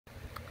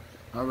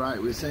All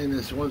right, we sang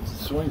this once in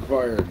swing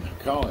choir in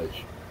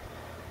college.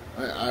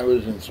 I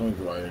was in swing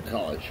choir in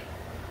college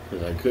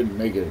because I couldn't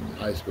make it in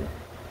high school.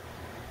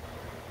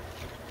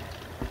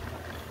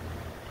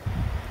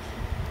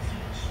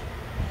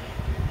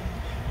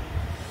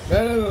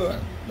 No,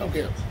 don't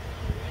care.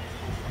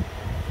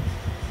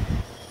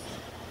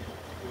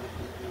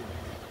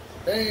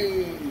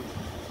 Hey,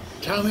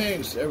 Tom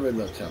Hanks. Everybody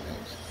loves Tom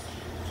Hanks.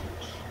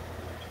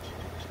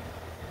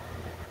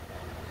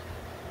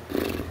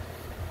 Who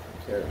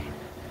cares?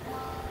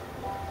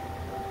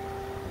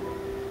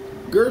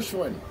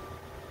 Gershwin.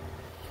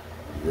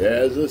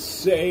 There's a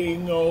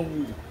saying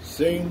old,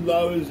 saying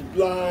love is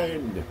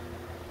blind.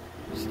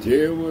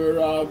 Still we're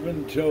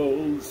often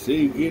told,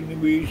 seeking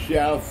we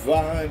shall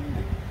find.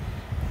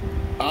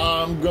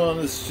 I'm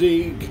gonna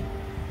seek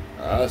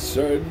a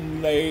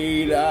certain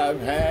lady I've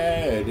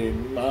had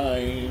in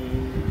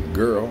mind.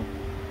 Girl.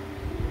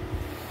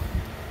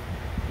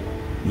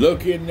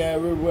 Looking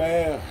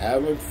everywhere,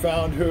 haven't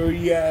found her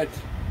yet.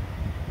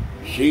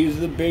 She's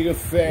the big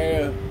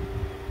affair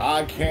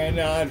I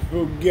cannot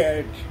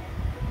forget.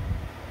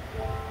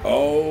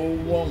 Oh,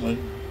 woman,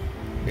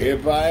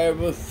 if I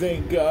ever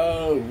think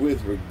of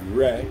with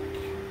regret,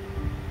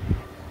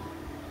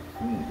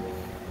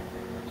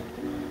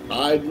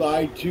 I'd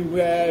like to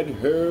add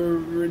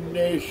her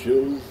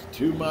initials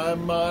to my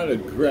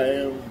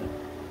monogram.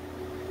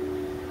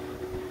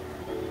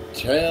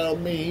 Tell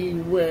me,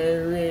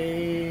 where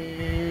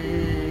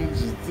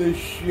is the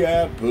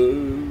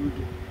shepherd?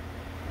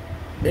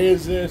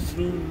 Is this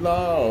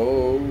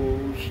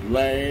lost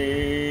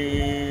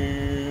lamb?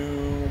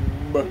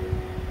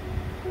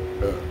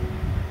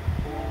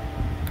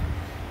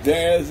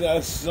 There's a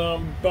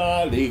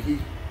somebody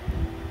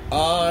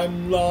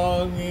I'm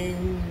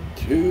longing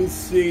to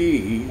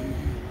see.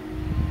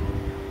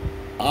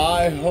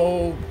 I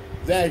hope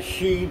that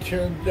she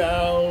turns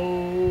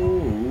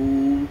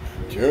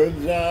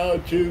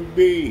out to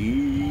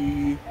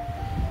be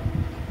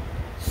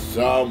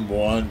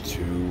someone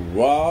to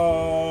watch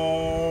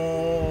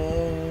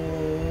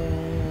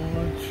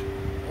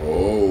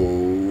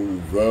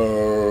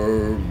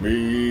over me.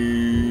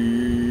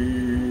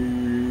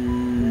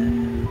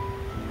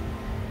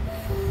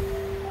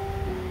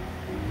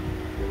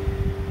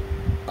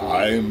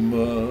 I'm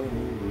a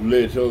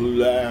little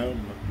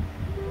lamb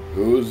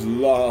who's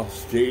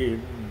lost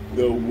in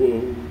the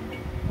wood.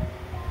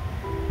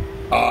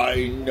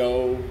 I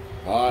know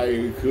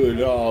I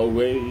could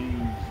always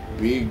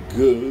be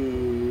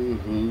good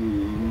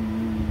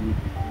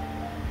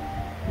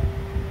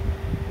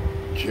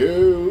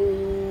to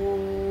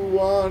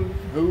one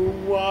who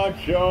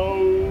watch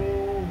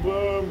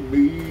over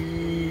me.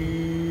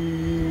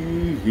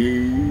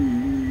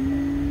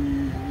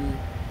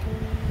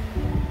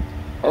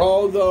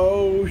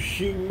 Although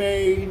she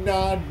may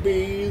not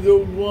be the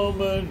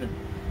woman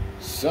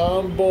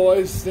some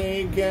boys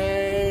think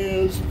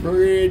as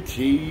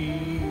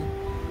pretty,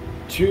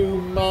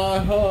 to my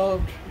heart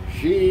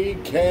she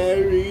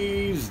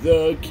carries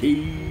the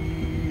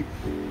key.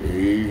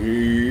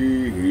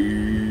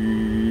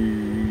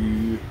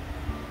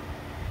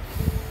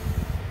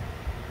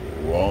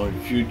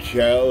 Won't you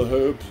tell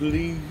her,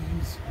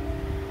 please,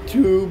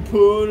 to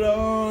put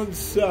on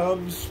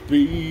some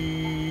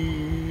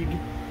speed?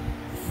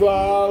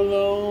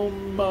 Follow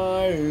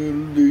my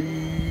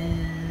lead.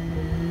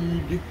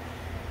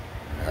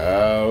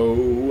 How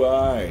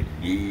I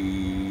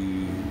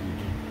need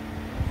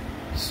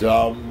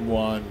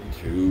someone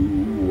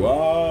to watch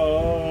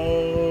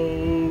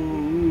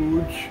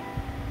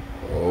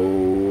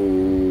over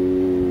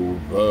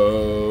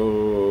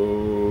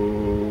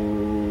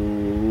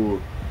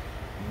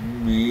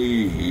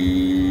me.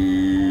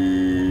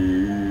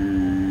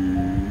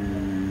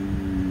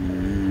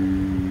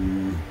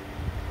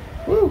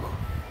 Woo!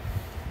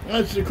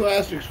 That's the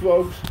classics,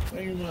 folks.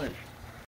 Thank you much.